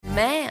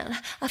Man,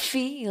 I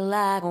feel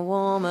like a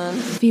woman.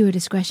 Viewer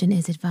discretion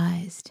is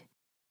advised.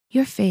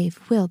 Your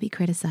fave will be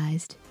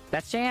criticized.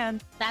 That's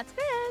Shan. That's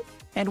Fizz.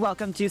 And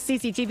welcome to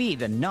CCTV,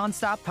 the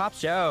non-stop pop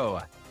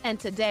show. And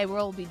today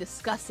we'll be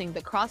discussing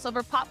the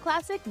crossover pop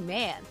classic,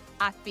 Man,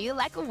 I Feel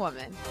Like a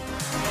Woman.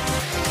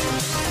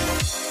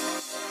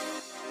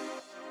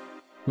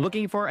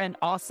 Looking for an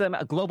awesome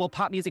global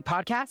pop music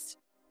podcast?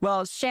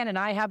 Well, Shan and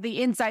I have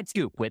the inside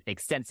scoop with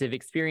extensive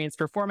experience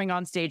performing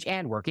on stage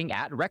and working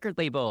at record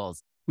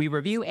labels. We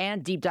review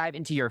and deep dive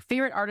into your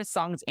favorite artists'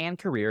 songs and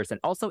careers, and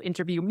also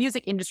interview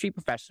music industry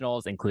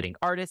professionals, including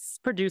artists,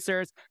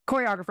 producers,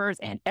 choreographers,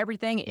 and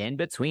everything in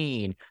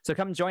between. So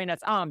come join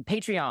us on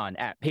Patreon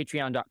at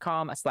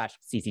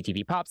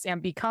patreon.com/cctvpops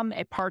and become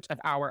a part of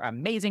our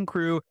amazing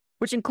crew,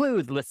 which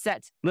includes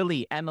Lisette,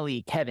 Lily,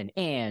 Emily, Kevin,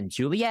 and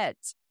Juliet.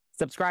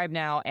 Subscribe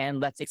now and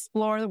let's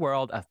explore the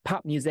world of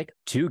pop music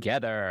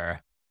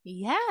together.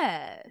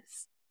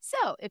 Yes.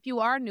 So if you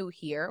are new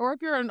here, or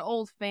if you're an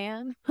old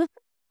fan,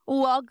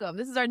 welcome.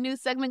 This is our new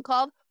segment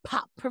called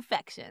Pop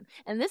Perfection.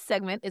 And this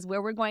segment is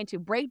where we're going to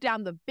break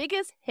down the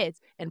biggest hits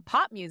in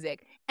pop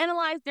music,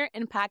 analyze their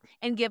impact,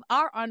 and give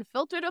our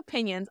unfiltered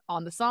opinions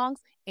on the songs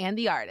and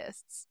the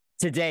artists.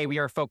 Today, we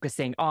are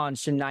focusing on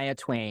Shania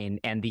Twain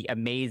and the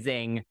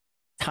amazing,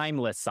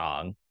 timeless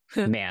song,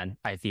 Man,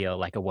 I Feel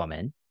Like a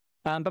Woman.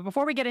 But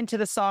before we get into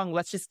the song,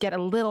 let's just get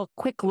a little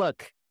quick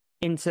look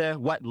into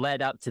what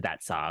led up to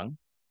that song.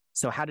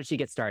 So how did she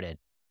get started?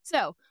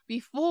 So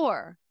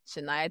before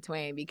Shania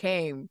Twain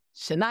became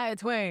Shania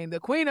Twain,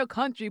 the queen of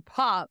country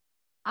pop,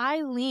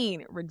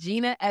 Eileen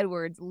Regina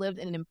Edwards lived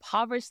an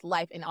impoverished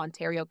life in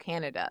Ontario,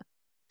 Canada.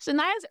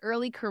 Shania's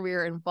early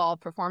career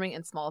involved performing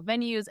in small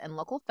venues and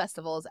local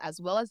festivals, as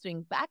well as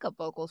doing backup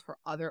vocals for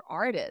other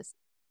artists.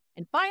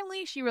 And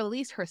finally, she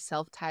released her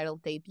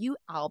self-titled debut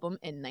album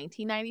in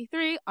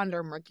 1993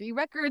 under Mercury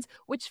Records,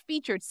 which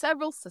featured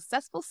several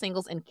successful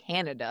singles in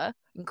Canada,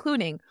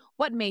 including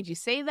What Made You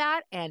Say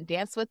That and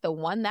Dance With the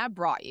One That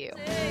Brought You.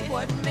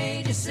 What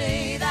made you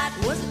say that?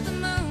 Was it the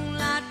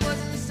moonlight?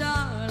 Was it the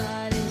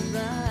starlight in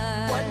your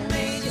eyes? What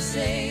made you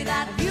say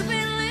that? Have you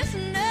been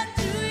listening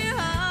to your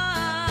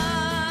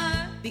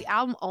heart? The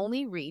album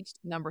only reached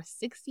number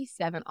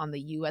 67 on the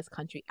U.S.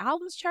 Country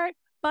Albums chart,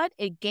 but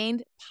it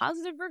gained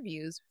positive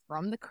reviews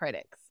from the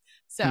critics.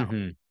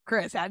 So,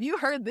 Chris, have you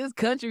heard this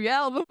country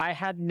album? I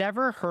had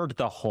never heard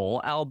the whole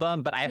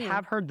album, but I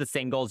have heard the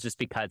singles just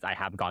because I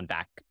have gone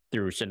back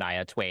through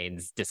Shania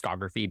Twain's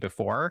discography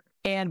before.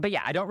 But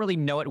yeah, I don't really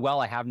know it well.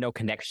 I have no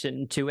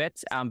connection to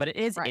it. But it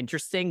is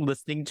interesting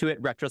listening to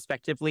it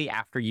retrospectively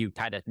after you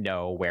kind of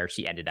know where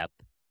she ended up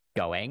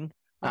going.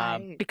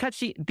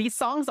 Because these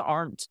songs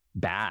aren't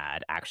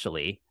bad,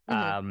 actually.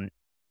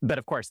 But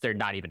of course, they're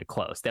not even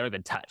close. They don't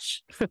even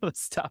touch the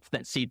stuff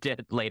that she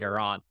did later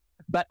on.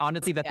 But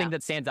honestly, the thing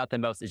that stands out the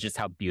most is just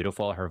how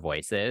beautiful her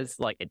voice is.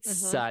 Like, it's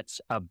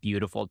such a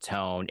beautiful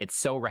tone. It's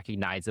so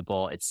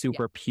recognizable. It's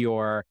super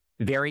pure,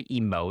 very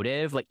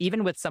emotive. Like,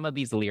 even with some of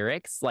these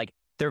lyrics, like,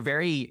 they're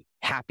very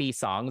happy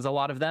songs, a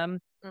lot of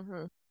them.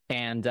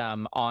 And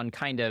on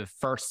kind of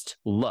first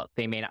look,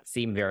 they may not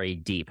seem very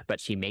deep, but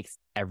she makes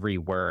every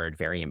word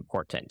very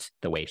important,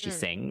 the way she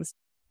sings.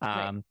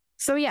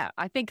 So yeah,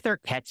 I think they're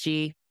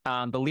catchy.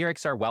 The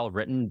lyrics are well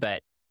written,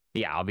 but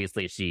yeah,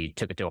 obviously she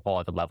took it to a whole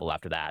other level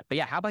after that. But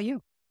yeah, how about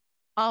you?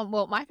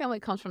 Well, my family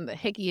comes from the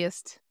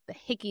hickiest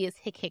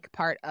hick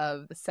part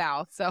of the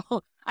South. So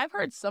I've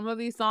heard some of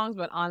these songs,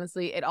 but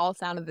honestly, it all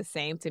sounded the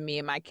same to me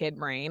in my kid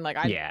brain. Like,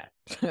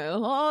 that's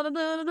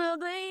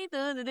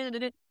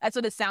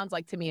what it sounds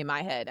like to me in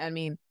my head. I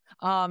mean,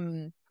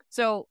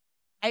 so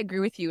I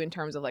agree with you in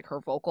terms of like her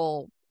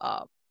vocal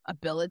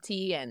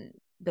ability and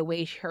the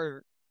way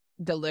her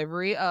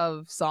delivery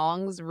of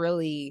songs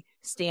really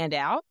stand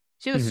out.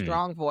 She has a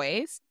strong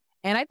voice.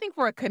 And I think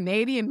for a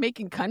Canadian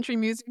making country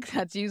music,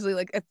 that's usually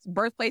like its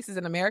birthplaces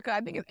in America,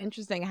 I think it's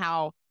interesting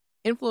how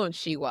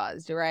influenced she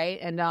was, right?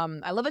 And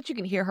I love that you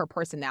can hear her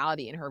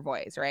personality in her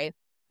voice, right?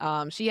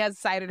 She has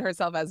cited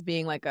herself as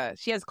being like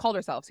she has called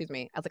herself, as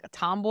like a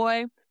tomboy.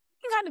 You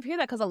can kind of hear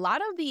that because a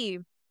lot of the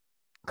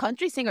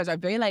country singers are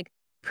very like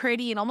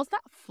pretty and almost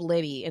not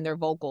flitty in their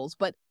vocals,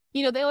 but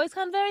you know, they always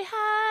come very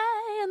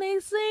high and they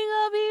sing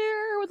up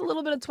here with a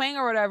little bit of twang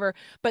or whatever.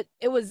 But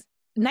it was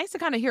nice to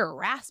kind of hear a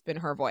rasp in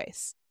her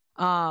voice.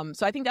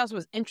 So I think that's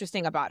what's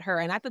interesting about her.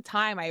 And at the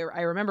time, I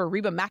remember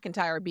Reba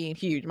McEntire being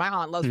huge. My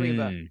aunt loves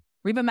Reba.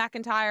 Reba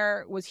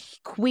McEntire was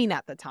queen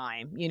at the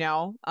time, you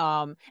know?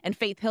 And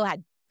Faith Hill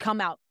had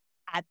come out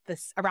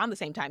around the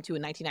same time, too,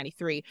 in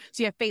 1993.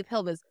 So you have Faith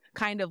Hill, this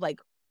kind of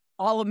like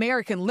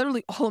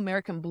literally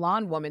all-American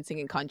blonde woman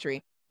singing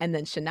country, and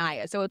then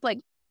Shania. So it's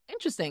like,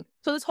 interesting.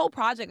 So this whole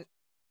project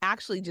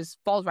actually just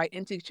falls right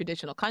into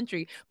traditional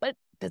country, but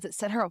does it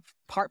set her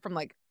apart from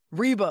like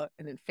Reba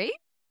and then Faith?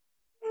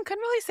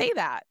 Couldn't really say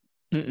that.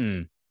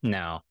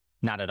 No,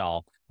 not at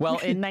all. Well,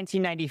 in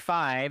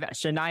 1995,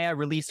 Shania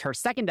released her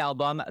second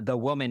album, The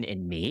Woman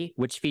in Me,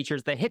 which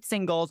features the hit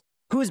singles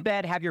Whose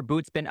Bed Have Your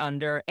Boots Been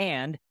Under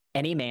and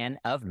Any Man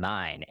of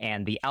Mine.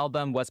 And the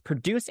album was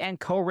produced and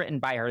co-written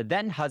by her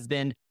then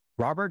husband,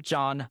 Robert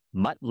John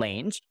Mutt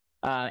Lange.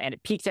 And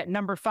it peaked at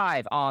number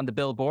 5 on the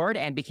Billboard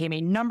and became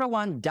a number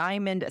 1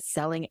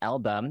 diamond-selling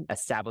album,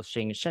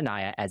 establishing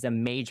Shania as a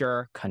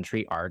major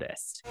country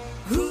artist.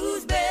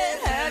 Whose bed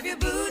have your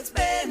boots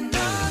been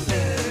under?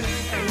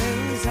 And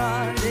whose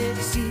heart did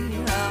you see?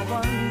 I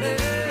wonder.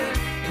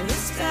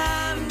 This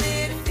time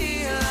did it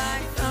feel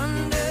like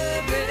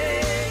thunder,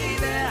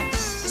 baby?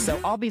 So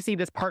obviously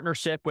this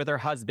partnership with her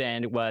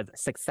husband was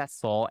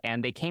successful,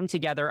 and they came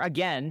together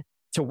again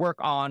to work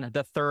on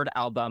the third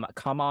album,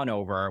 Come On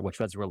Over, which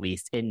was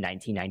released in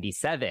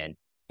 1997.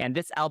 And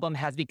this album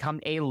has become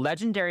a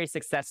legendary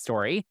success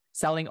story,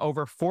 selling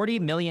over 40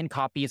 million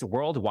copies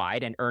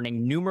worldwide and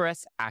earning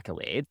numerous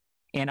accolades.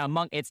 And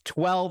among its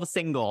 12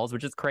 singles,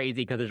 which is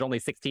crazy because there's only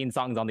 16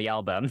 songs on the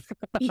album,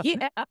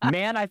 Yeah.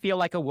 Man, I Feel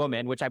Like a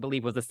Woman, which I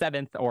believe was the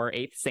 7th or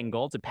 8th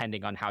single,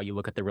 depending on how you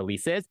look at the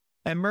releases,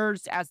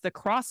 emerged as the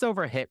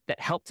crossover hit that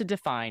helped to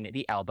define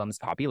the album's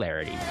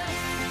popularity.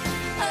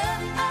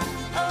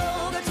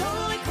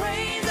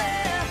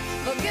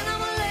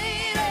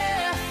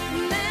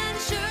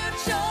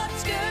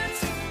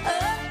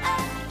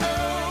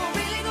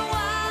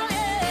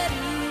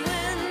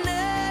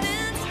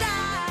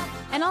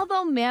 And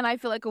although Man, I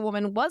Feel Like a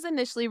Woman was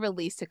initially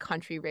released to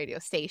country radio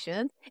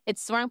stations,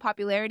 its soaring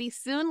popularity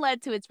soon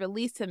led to its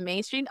release to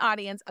mainstream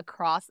audience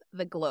across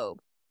the globe.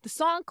 The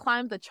song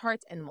climbed the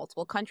charts in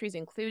multiple countries,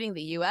 including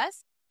the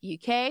US,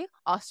 UK,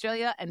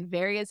 Australia, and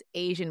various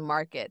Asian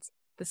markets.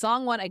 The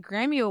song won a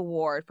Grammy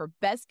Award for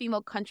Best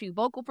Female Country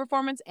Vocal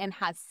Performance and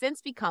has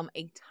since become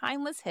a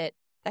timeless hit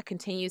that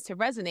continues to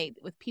resonate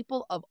with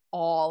people of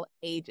all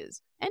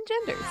ages and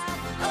genders.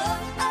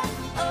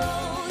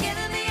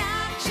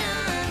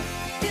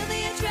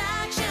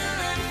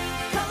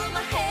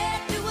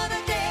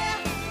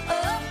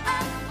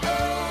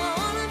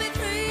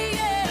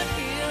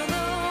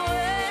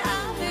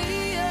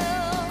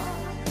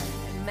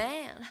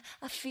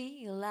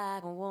 Feel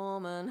like a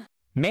woman.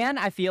 Man,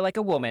 I Feel Like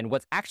a Woman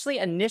was actually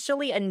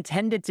initially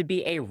intended to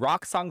be a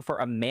rock song for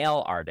a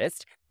male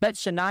artist, but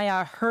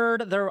Shania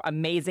heard the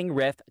amazing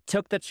riff,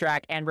 took the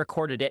track, and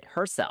recorded it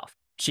herself.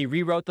 She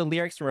rewrote the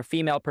lyrics from a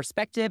female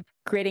perspective,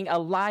 creating a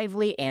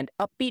lively and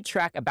upbeat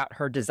track about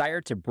her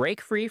desire to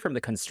break free from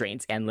the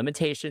constraints and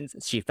limitations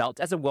she felt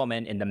as a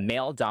woman in the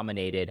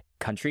male-dominated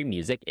country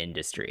music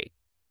industry.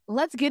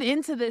 Let's get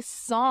into this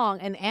song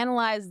and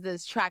analyze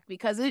this track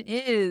because it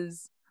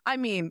is... I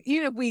mean,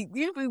 even if we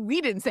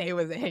didn't say it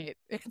was a hit,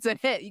 it's a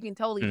hit. You can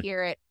totally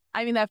hear it.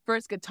 I mean, that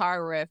first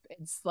guitar riff,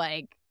 it's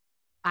like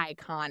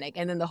iconic.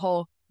 And then the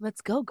whole,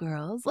 let's go,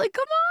 girls. Like,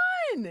 come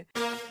on.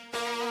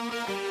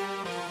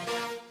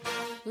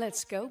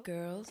 Let's go,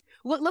 girls.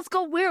 Well, let's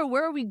go where?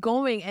 Where are we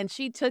going? And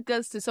she took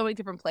us to so many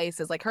different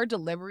places. Like, her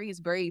delivery is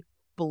very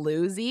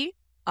bluesy.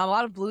 A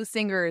lot of blues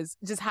singers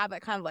just have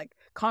that kind of like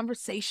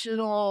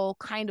conversational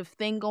kind of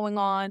thing going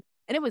on.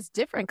 And it was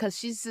different because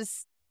she's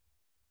just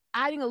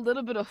adding a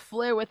little bit of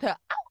flair with her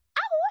ow,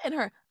 ow, and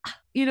her,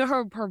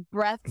 her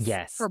breaths,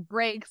 yes, her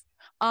breaks.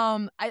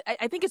 I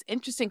think it's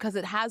interesting because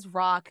it has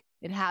rock,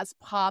 it has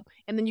pop,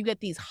 and then you get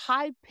these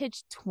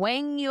high-pitched,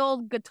 twangy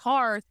old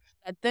guitars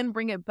that then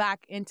bring it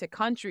back into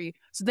country.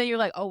 So then you're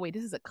like, oh, wait,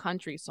 this is a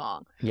country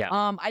song. Yeah.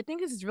 I think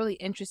this is really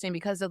interesting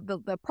because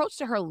the approach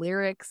to her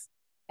lyrics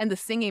and the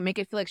singing make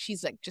it feel like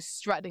she's like just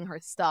strutting her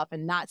stuff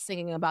and not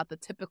singing about the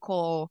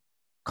typical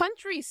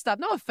country stuff.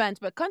 No offense,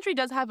 but country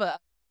does have a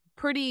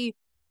pretty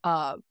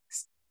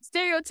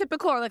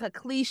stereotypical or like a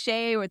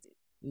cliche where it's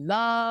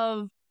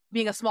love,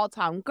 being a small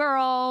town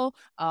girl,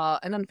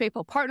 an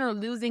unfaithful partner,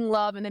 losing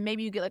love, and then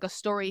maybe you get like a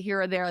story here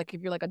or there, like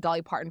if you're like a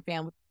Dolly Parton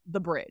fan with The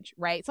Bridge,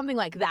 right? Something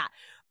like that.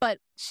 But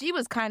she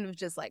was kind of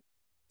just like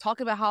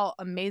talking about how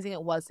amazing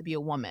it was to be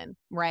a woman,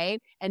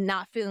 right? And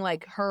not feeling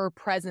like her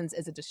presence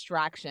is a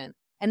distraction.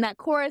 And that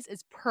chorus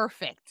is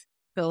perfect.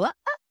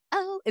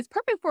 It's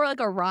perfect for like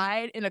a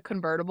ride in a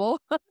convertible.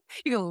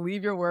 You can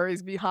leave your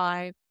worries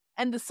behind.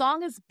 And the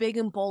song is big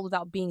and bold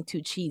without being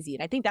too cheesy.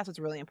 And I think that's what's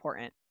really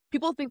important.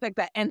 People think like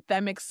that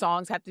anthemic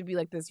songs have to be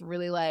like this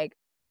really like,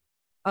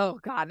 oh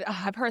God,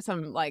 I've heard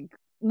some like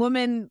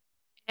woman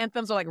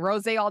anthems or like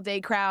Rose All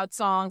Day crowd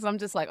songs. I'm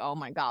just like, oh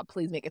my God,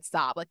 please make it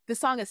stop. Like this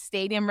song is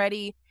stadium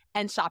ready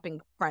and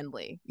shopping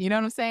friendly. You know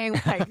what I'm saying?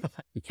 Like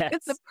yes.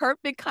 It's the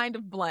perfect kind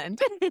of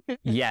blend.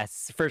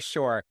 Yes, for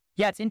sure.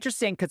 Yeah, it's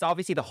interesting because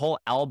obviously the whole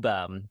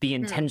album, the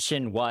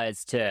intention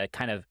was to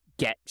kind of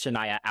get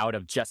Shania out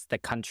of just the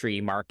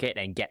country market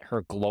and get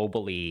her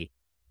globally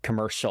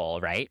commercial,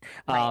 right?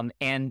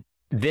 And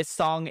this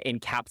song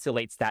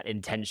encapsulates that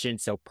intention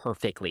so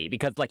perfectly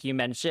because like you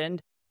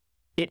mentioned,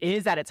 it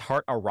is at its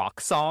heart a rock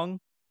song,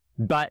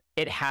 but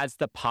it has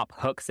the pop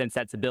hooks and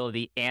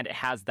sensibility and it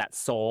has that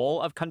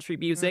soul of country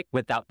music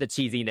without the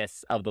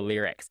cheesiness of the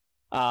lyrics.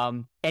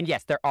 And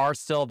yes, there are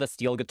still the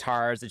steel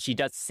guitars and she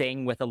does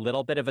sing with a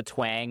little bit of a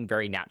twang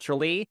very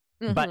naturally,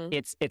 but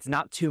it's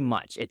not too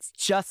much. It's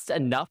just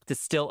enough to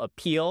still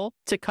appeal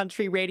to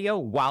country radio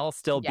while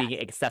still being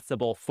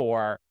accessible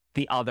for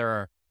the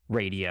other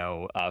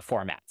radio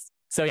formats.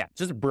 So yeah,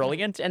 just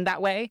brilliant in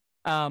that way.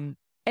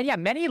 And yeah,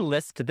 many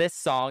list this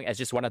song as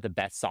just one of the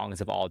best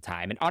songs of all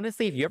time. And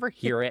honestly, if you ever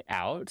hear it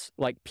out,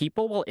 like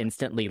people will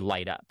instantly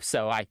light up.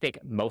 So I think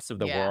most of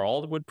the Yeah.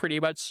 world would pretty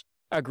much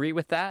agree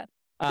with that.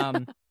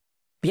 But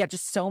yeah,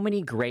 just so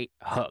many great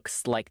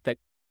hooks. Like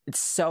it's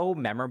so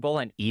memorable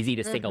and easy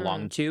to sing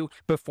along to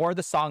before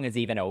the song is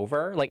even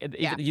over. Like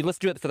you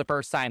listen to it for the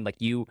first time, like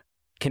you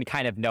can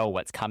kind of know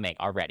what's coming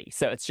already.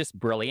 So it's just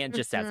brilliant,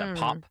 just as a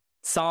pop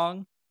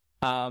song.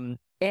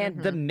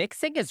 And the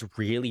mixing is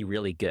really,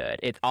 really good.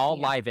 It's all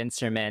live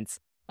instruments.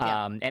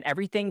 And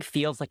everything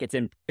feels like it's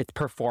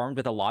performed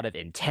with a lot of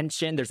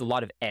intention. There's a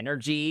lot of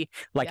energy.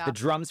 Like the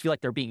drums feel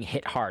like they're being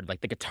hit hard.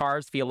 Like the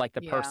guitars feel like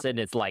the person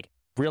is like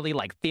really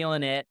like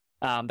feeling it.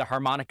 The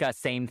harmonica,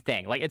 same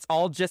thing. Like it's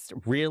all just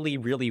really,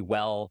 really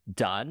well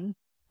done.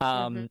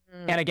 And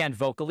again,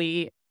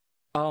 vocally,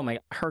 oh my,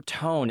 her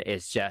tone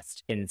is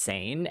just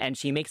insane. And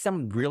she makes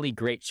some really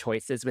great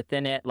choices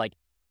within it. Like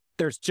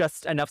there's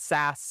just enough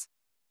sass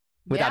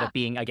without it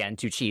being, again,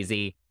 too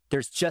cheesy.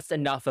 There's just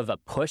enough of a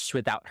push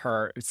without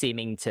her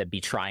seeming to be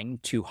trying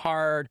too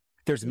hard.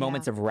 There's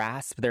moments of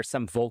rasp. There's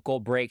some vocal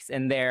breaks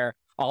in there.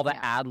 All the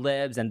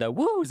ad-libs and the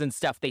woos and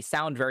stuff, they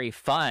sound very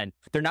fun.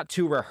 They're not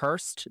too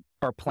rehearsed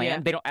or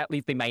planned. They don't, at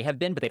least they may have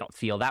been, but they don't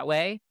feel that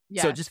way.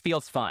 So it just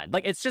feels fun.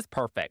 Like, it's just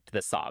perfect,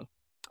 this song.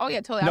 Oh,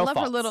 yeah, totally. No I love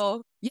faults. her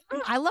little,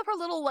 I love her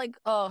little, like,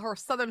 her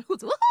southern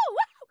hoots. Woo, woo,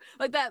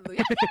 like that.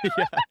 Like,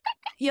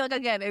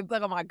 again, it's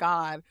like, oh my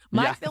God.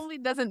 My family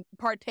doesn't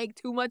partake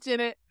too much in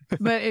it,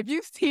 but if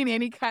you've seen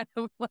any kind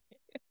of, like,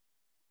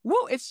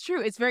 woo, it's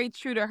true. It's very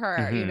true to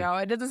her, you know?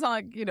 It doesn't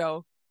sound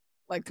like,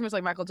 like too much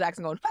like Michael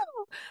Jackson going, like,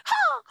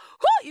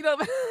 so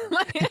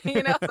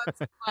it's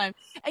fun.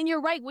 And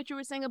you're right. What you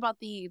were saying about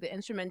the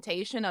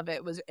instrumentation of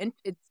it was,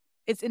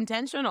 it's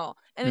intentional.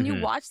 And then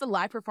you watch the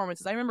live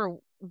performances. I remember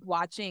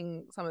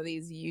watching some of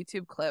these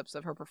YouTube clips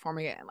of her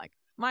performing it in like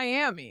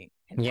Miami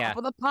and Top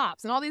of the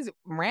Pops and all these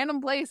random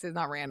places,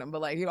 not random,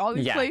 but like all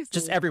these places.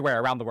 Just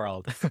everywhere around the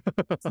world.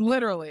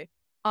 Literally.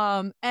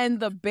 And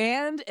the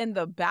band in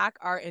the back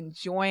are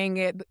enjoying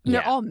it.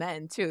 They're all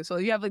men too. So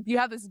you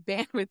have this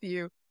band with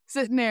you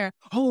sitting there,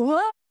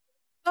 totally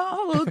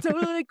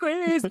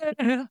crazy,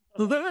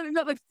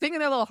 like singing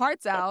their little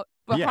hearts out,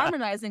 but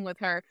harmonizing with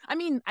her. I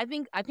mean, I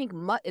think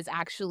Mutt is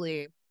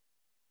actually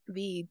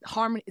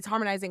it's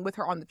harmonizing with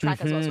her on the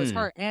track as well. So it's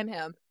her and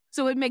him.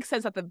 So it makes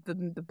sense that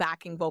the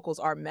backing vocals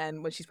are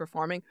men when she's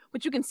performing,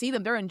 but you can see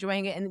them; they're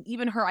enjoying it. And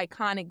even her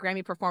iconic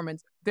Grammy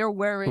performance, they're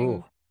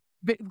wearing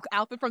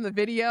outfit from the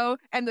video,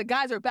 and the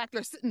guys are back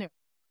there sitting there,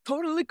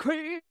 totally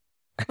crazy.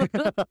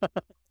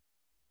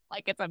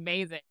 Like it's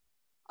amazing.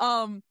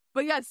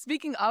 But yeah,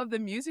 speaking of the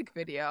music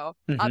video,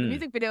 the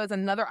music video is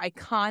another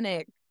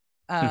iconic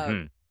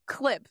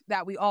clip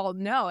that we all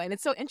know. And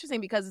it's so interesting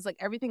because it's like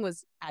everything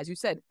was, as you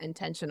said,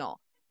 intentional,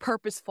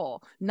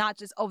 purposeful, not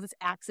just, oh, this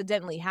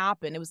accidentally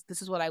happened. It was,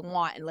 this is what I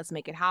want and let's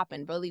make it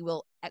happen. Really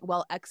well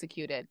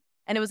executed.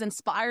 And it was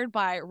inspired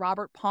by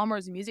Robert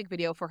Palmer's music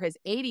video for his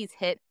 80s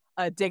hit,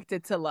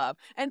 Addicted to Love.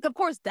 And of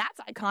course, that's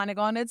iconic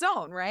on its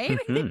own, right?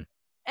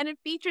 And it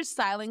features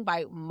styling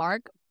by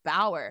Mark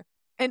Bauer.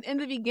 And in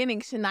the beginning,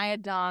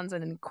 Shania dons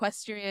an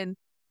equestrian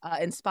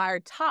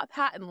inspired top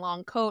hat and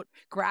long coat,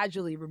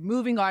 gradually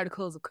removing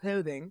articles of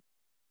clothing.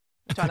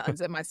 I'm trying to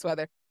unzip my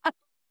sweater.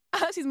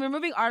 She's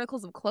removing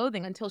articles of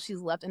clothing until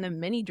she's left in a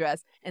mini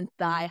dress and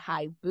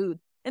thigh-high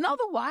boots. And all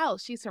the while,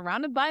 she's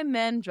surrounded by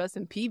men dressed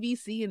in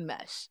PVC and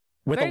mesh.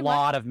 With a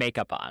lot of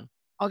makeup on.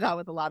 Oh, God,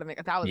 with a lot of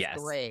makeup. That was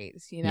great,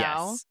 you know?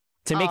 Yes.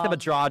 To make them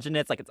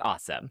androgynous, like, it's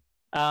awesome.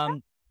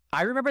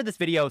 I remember this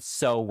video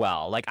so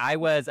well. Like, I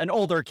was an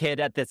older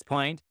kid at this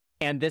point,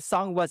 and this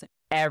song was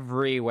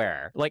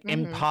everywhere. Like,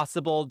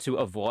 impossible to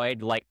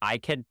avoid. Like, I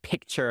can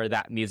picture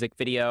that music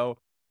video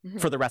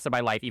for the rest of my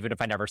life, even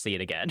if I never see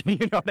it again. You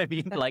know what I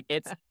mean? Like,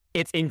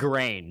 it's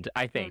ingrained,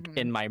 I think,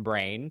 in my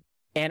brain.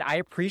 And I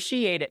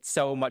appreciate it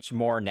so much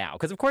more now.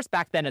 Because, of course,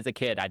 back then as a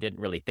kid, I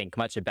didn't really think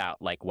much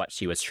about, like, what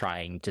she was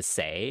trying to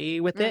say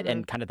with it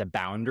and kind of the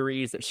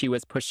boundaries that she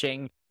was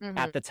pushing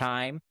at the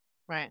time.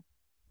 Right.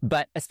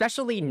 But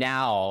especially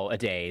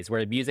nowadays,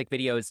 where music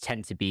videos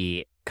tend to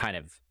be kind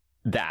of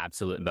the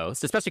absolute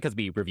most, especially because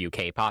we review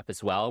K-pop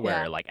as well,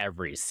 where like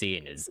every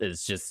scene is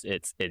just,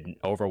 it's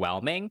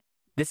overwhelming.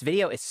 This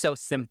video is so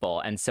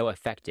simple and so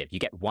effective. You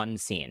get one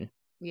scene.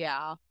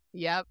 Yeah.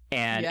 Yep.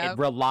 And it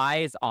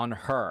relies on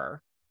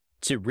her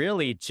to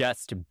really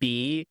just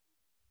be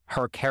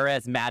her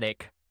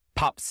charismatic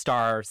pop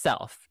star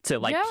self, to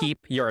like keep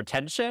your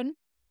attention.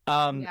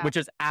 Which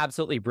is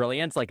absolutely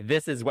brilliant. Like,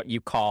 this is what you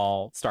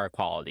call star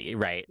quality,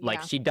 right?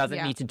 Like, she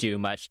doesn't need to do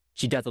much.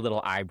 She does a little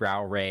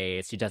eyebrow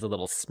raise. She does a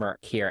little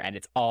smirk here, and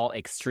it's all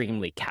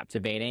extremely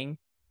captivating.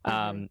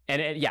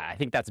 I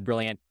think that's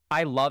brilliant.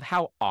 I love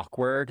how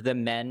awkward the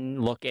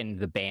men look in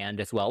the band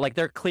as well. Like,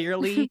 they're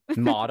clearly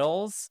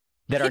models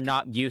that are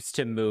not used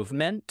to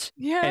movement.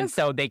 And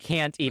so they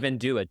can't even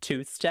do a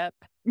two-step.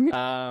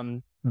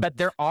 But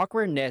their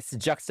awkwardness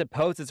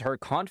juxtaposes her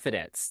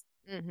confidence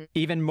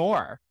even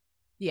more.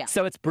 Yeah.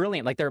 So it's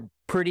brilliant. Like, they're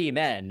pretty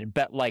men,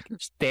 but like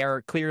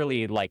they're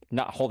clearly like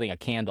not holding a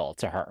candle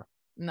to her.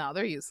 No,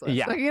 they're useless.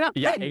 Yeah. Like, you know?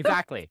 Yeah,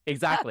 exactly.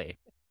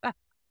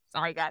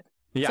 Sorry, guys.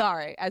 Yeah.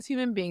 Sorry. As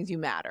human beings, you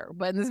matter.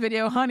 But in this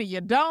video, honey, you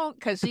don't,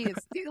 because she is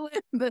stealing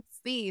the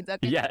scenes.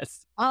 Okay.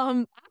 Yes. I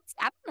don't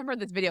remember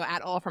this video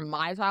at all from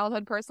my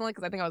childhood personally,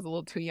 because I think I was a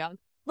little too young.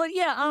 But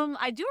yeah,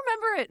 I do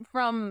remember it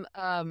from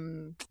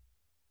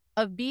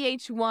a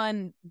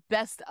VH1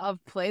 best of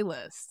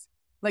playlist.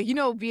 Like, you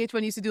know,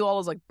 VH1 used to do all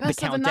those like best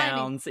The of the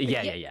 90s. countdowns.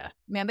 Yeah.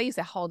 Man, they used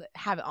to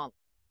have it on,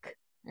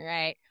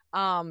 right?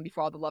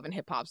 Before all the Love and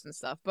Hip Hops and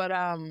stuff. But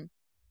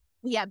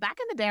yeah, back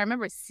in the day, I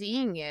remember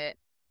seeing it,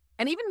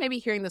 and even maybe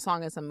hearing the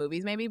song in some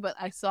movies, maybe. But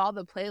I saw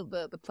the play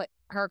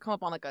her come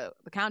up on like the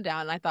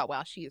countdown, and I thought,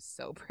 wow, she is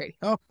so pretty.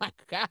 Oh my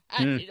god,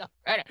 she's so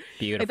pretty.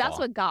 Beautiful. Like, that's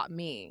what got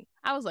me.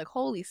 I was like,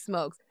 holy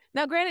smokes.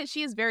 Now, granted,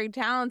 she is very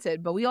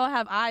talented, but we all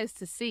have eyes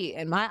to see,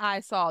 and my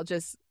eyes saw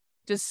just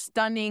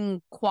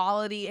stunning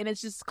quality, and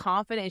it's just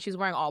confident. And she's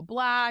wearing all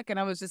black, and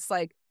I was just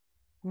like,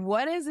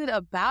 what is it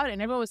about it?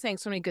 And everyone was saying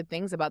so many good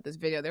things about this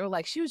video. They were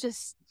like, she was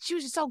just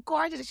so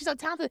gorgeous, and she's so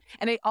talented,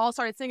 and they all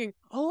started singing,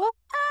 oh,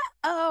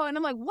 and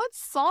I'm like, what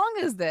song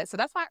is this? So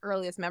that's my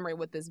earliest memory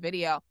with this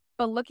video.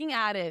 But looking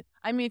at it,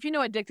 I mean, if you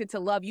know Addicted to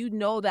Love, you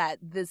know that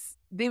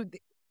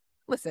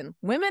listen,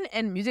 women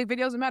in music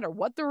videos, no matter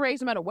what the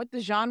race, no matter what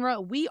the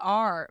genre, we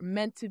are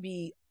meant to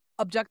be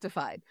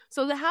objectified.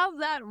 So to have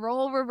that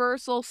role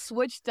reversal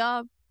switched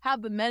up,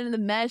 have the men in the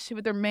mesh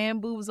with their man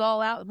boobs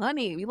all out,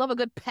 honey, we love a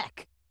good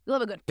peck. We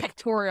love a good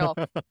pectoral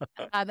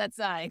that's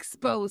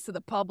exposed to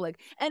the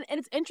public. And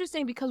it's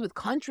interesting because with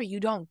country,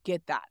 you don't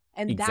get that.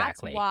 And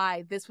Exactly. That's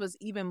why this was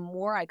even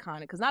more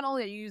iconic. Because not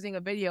only are you using a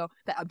video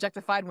that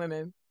objectified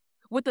women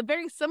with a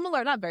very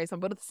similar, not very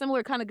similar, but a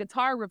similar kind of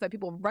guitar riff that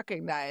people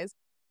recognize,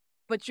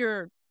 but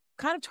you're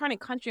kind of turning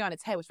country on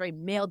its head, which is very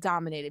male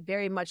dominated,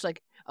 very much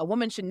like a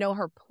woman should know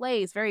her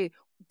place, very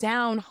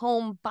down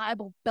home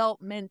Bible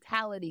Belt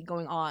mentality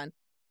going on.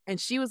 And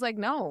she was like,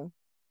 no,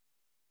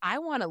 I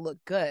want to look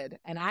good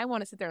and I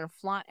want to sit there and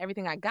flaunt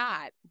everything I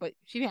got. But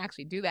she didn't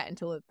actually do that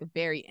until at the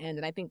very end.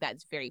 And I think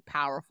that's very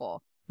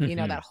powerful. You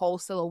know, that whole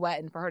silhouette,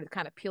 and for her to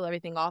kind of peel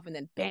everything off, and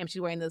then bam,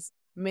 she's wearing this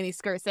mini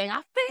skirt saying,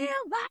 I feel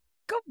like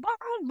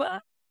a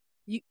bomb.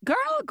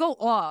 Girl, go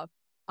off.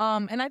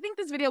 And I think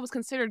this video was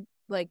considered,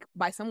 like,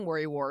 by some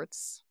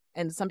worrywarts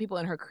and some people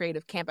in her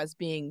creative camp as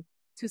being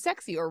too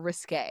sexy or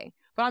risque.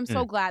 But I'm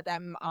so glad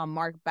that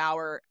Mark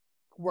Bauer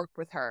worked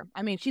with her.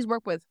 I mean, she's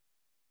worked with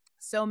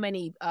so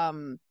many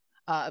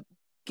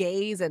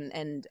gays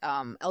and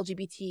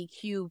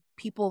LGBTQ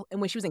people.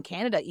 And when she was in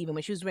Canada, even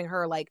when she was doing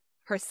her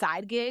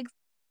side gigs,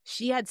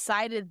 she had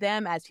cited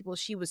them as people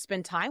she would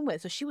spend time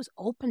with. So she was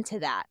open to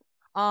that.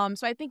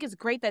 So I think it's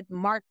great that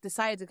Mark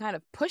decided to kind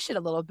of push it a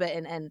little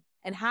bit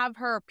and have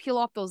her peel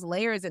off those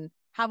layers and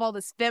have all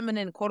this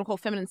feminine, quote unquote,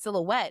 feminine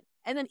silhouette.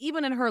 And then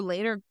even in her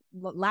latter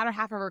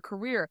half of her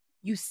career,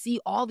 you see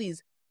all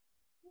these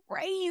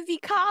crazy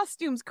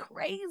costumes,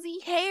 crazy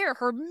hair,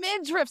 her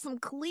midriff, some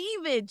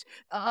cleavage,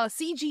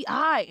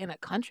 CGI in a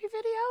country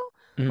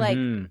video. Like,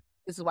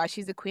 this is why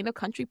she's the queen of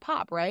country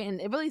pop, right? And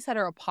it really set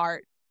her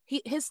apart.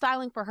 His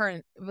styling for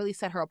her really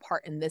set her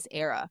apart in this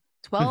era.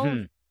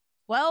 12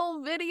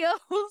 videos,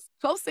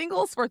 12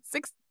 singles for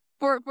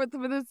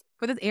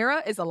this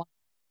era is a lot.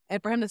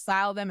 And for him to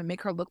style them and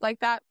make her look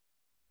like that,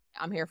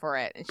 I'm here for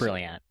it. And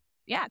Brilliant.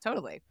 Yeah,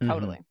 totally.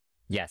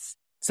 Yes.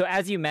 So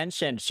as you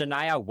mentioned,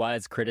 Shania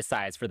was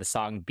criticized for the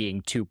song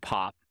being too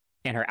pop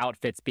and her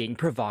outfits being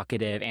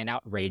provocative and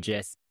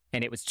outrageous.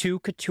 And it was too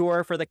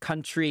couture for the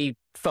country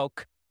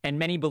folk. And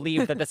many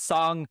believed that the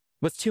song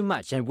was too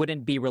much and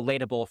wouldn't be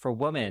relatable for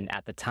women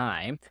at the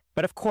time.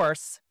 But of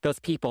course, those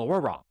people were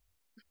wrong.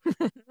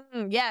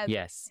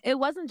 Yes. It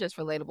wasn't just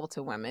relatable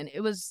to women.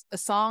 It was a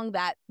song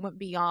that went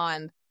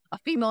beyond a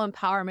female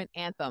empowerment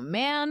anthem.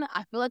 Man,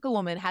 I feel like a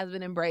woman has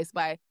been embraced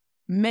by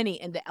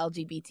many in the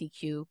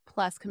LGBTQ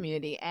plus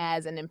community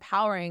as an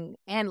empowering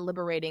and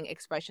liberating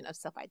expression of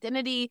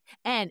self-identity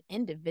and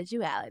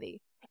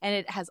individuality. And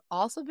it has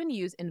also been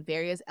used in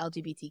various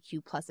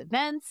LGBTQ plus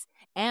events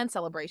and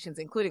celebrations,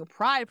 including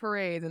pride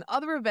parades and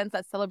other events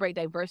that celebrate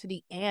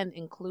diversity and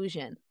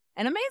inclusion.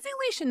 And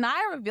amazingly,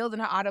 Shania revealed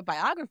in her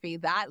autobiography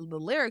that the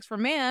lyrics for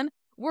Man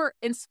were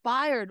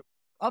inspired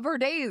by her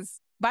days,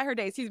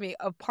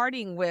 of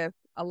partying with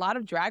a lot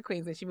of drag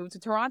queens, and she moved to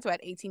Toronto at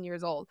 18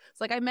 years old.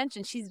 So like I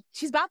mentioned, she's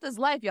about this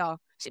life, y'all.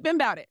 She's been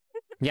about it.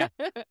 Yeah.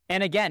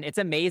 And again, it's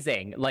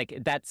amazing. Like,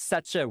 that's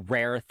such a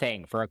rare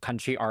thing for a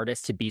country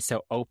artist to be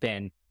so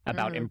open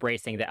about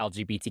embracing the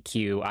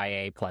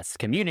LGBTQIA plus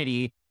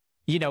community.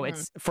 You know,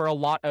 it's for a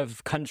lot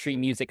of country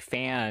music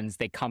fans,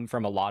 they come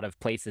from a lot of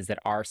places that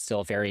are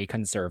still very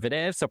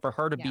conservative. So for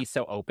her to be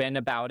so open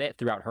about it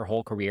throughout her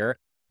whole career,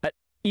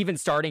 even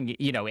starting,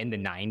 you know, in the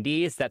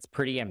 90s, that's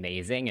pretty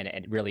amazing. And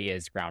it really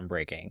is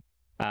groundbreaking.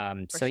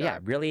 Yeah,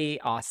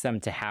 really awesome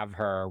to have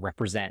her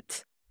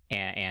represent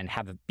and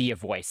be a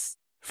voice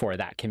for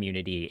that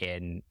community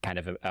in kind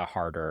of a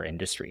harder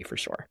industry for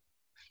sure.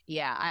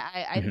 Yeah,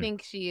 I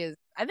think she is.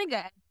 I think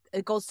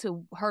it goes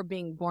to her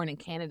being born in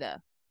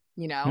Canada,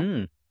 you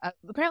know?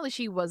 apparently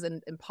she was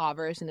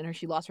impoverished, and then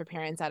she lost her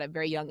parents at a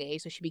very young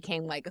age, so she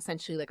became like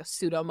essentially like a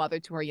pseudo mother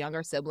to her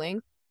younger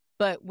siblings.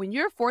 But when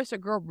you're forced to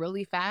grow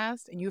really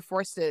fast and you're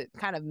forced to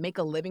kind of make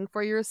a living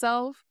for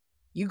yourself,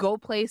 you go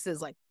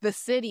places like the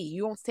city.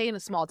 You don't stay in a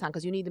small town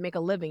because you need to make a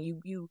living.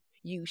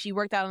 She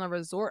worked out on a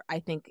resort,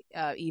 I think,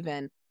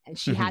 even, and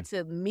she had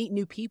to meet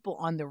new people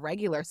on the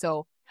regular.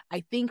 So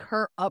I think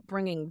her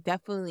upbringing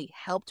definitely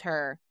helped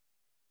her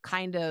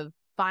kind of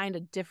find a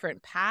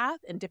different path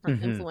and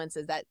different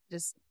influences that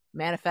just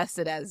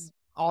manifested as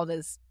all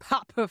this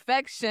pop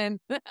perfection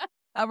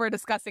that we're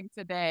discussing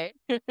today.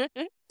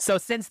 So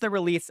since the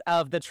release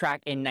of the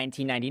track in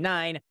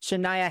 1999,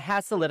 Shania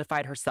has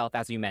solidified herself,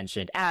 as you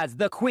mentioned, as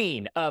the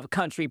queen of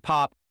country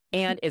pop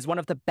and is one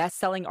of the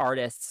best-selling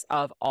artists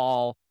of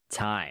all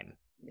time.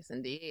 Yes,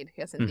 indeed.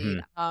 Yes,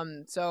 indeed.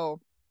 So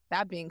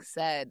that being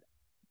said,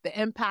 the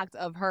impact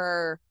of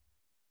her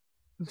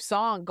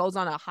song goes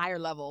on a higher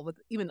level with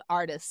even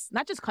artists,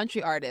 not just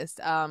country artists.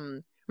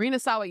 Rina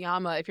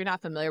Sawayama, if you're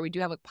not familiar, we do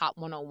have a Pop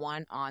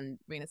 101 on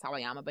Rina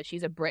Sawayama, but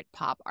she's a Brit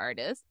pop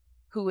artist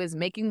who is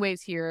making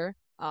waves here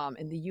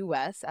in the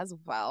US as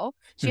well.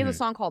 She has a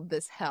song called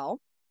This Hell,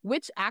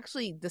 which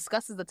actually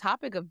discusses the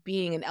topic of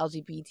being an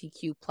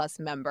LGBTQ plus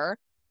member.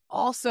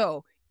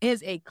 Also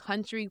is a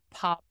country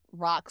pop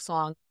rock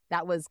song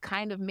that was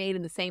kind of made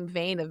in the same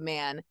vein of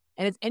Man.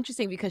 And it's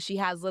interesting because she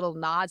has little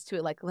nods to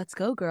it, like, let's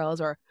go,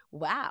 girls, or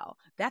wow,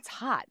 that's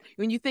hot.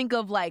 When you think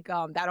of like,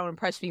 that don't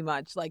impress me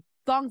much, like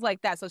songs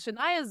like that. So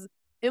Shania's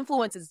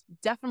influence is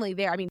definitely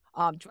there. I mean,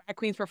 drag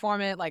queens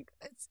perform it, like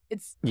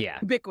it's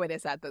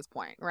ubiquitous at this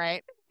point,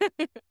 right?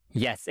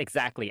 Yes,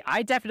 exactly.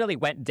 I definitely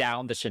went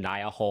down the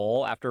Shania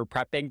hole after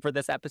prepping for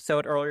this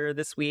episode earlier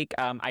this week.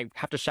 I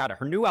have to shout out,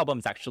 her new album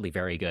is actually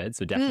very good,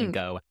 so definitely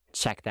go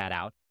check that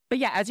out. But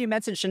yeah, as you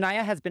mentioned,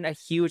 Shania has been a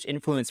huge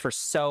influence for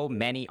so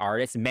many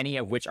artists, many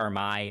of which are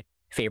my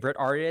favorite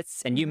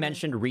artists. And you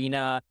mentioned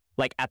Rina,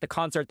 like at the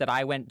concert that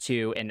I went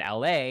to in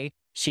LA,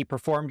 she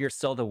performed You're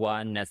Still the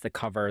One as the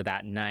cover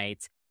that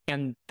night.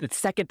 And the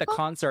second the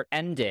concert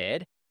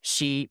ended,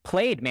 she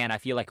played Man, I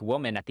Feel Like a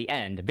Woman at the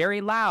end, very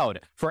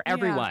loud for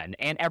everyone.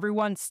 And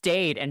everyone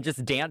stayed and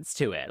just danced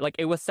to it. Like,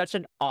 it was such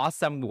an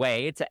awesome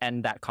way to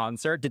end that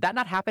concert. Did that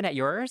not happen at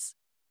yours?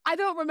 I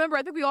don't remember.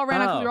 I think we all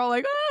ran out. We were all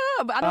like,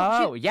 ah! But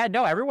I don't. Yeah,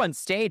 no, everyone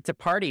stayed to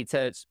party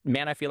to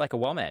Man, I Feel Like a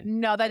Woman.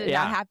 No, that did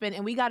not happen.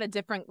 And we got a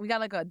different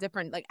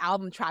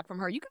album track from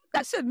her. You got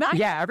that shit nice.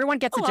 Yeah, everyone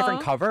gets a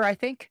different cover, I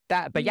think.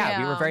 But we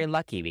were very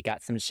lucky. We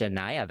got some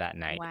Shania that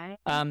night. Wow.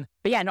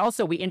 But yeah, and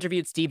also we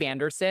interviewed Steve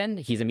Anderson.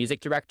 He's a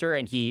music director,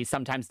 and he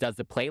sometimes does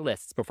the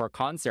playlists before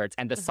concerts.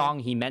 And the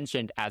song he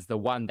mentioned as the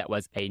one that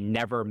was a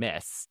never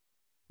miss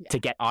to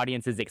get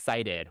audiences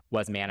excited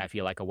was Man, I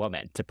Feel Like a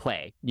Woman to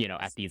play,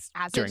 at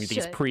during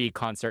these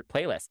pre-concert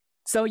playlists.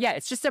 So yeah,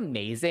 it's just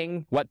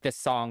amazing what this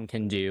song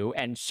can do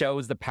and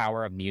shows the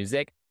power of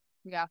music.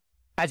 Yeah.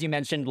 As you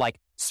mentioned,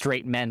 like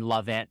straight men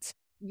love it,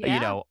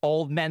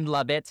 old men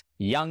love it,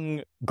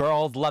 young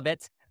girls love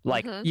it.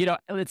 Like,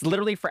 it's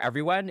literally for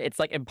everyone. It's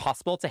like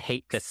impossible to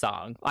hate this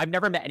song. I've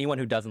never met anyone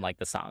who doesn't like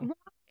the song.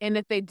 And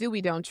if they do,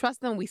 we don't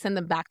trust them. We send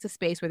them back to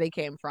space where they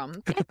came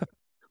from.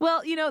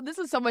 Well, this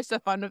is so much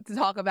fun to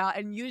talk about.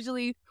 And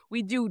usually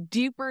we do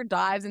deeper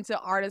dives into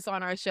artists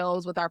on our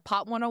shows with our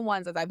Pop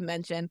 101s, as I've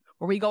mentioned,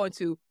 where we go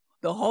into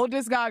the whole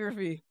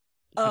discography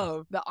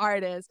of the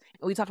artist.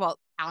 And we talk about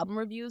album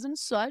reviews and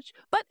such.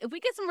 But if we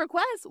get some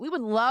requests, we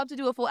would love to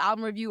do a full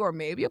album review or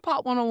maybe a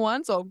Pop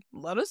 101. So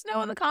let us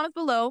know in the comments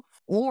below.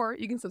 Or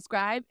you can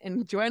subscribe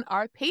and join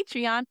our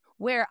Patreon,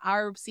 where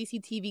our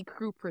CCTV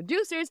crew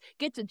producers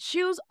get to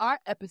choose our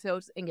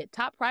episodes and get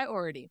top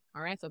priority.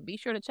 All right, so be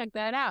sure to check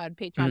that out at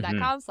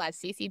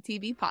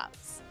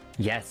patreon.com/CCTVpops.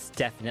 Yes,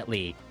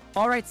 definitely.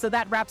 All right, so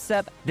that wraps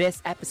up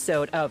this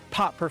episode of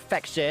Pop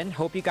Perfection.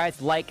 Hope you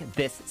guys like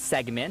this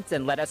segment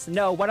and let us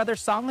know what other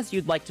songs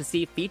you'd like to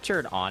see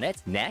featured on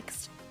it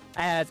next.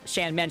 As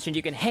Shan mentioned,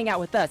 you can hang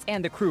out with us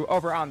and the crew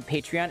over on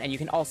Patreon, and you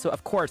can also,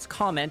 of course,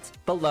 comment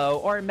below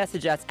or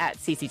message us at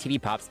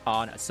CCTVpops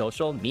on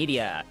social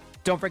media.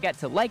 Don't forget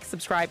to like,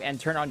 subscribe, and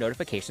turn on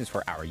notifications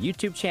for our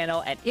YouTube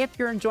channel. And if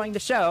you're enjoying the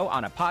show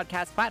on a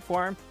podcast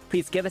platform,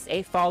 please give us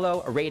a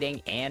follow, a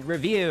rating, and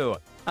review.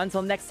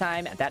 Until next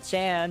time, that's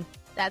Shan.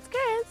 That's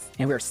Chris.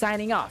 And we're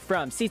signing off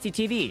from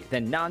CCTV, the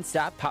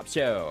nonstop pop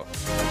show.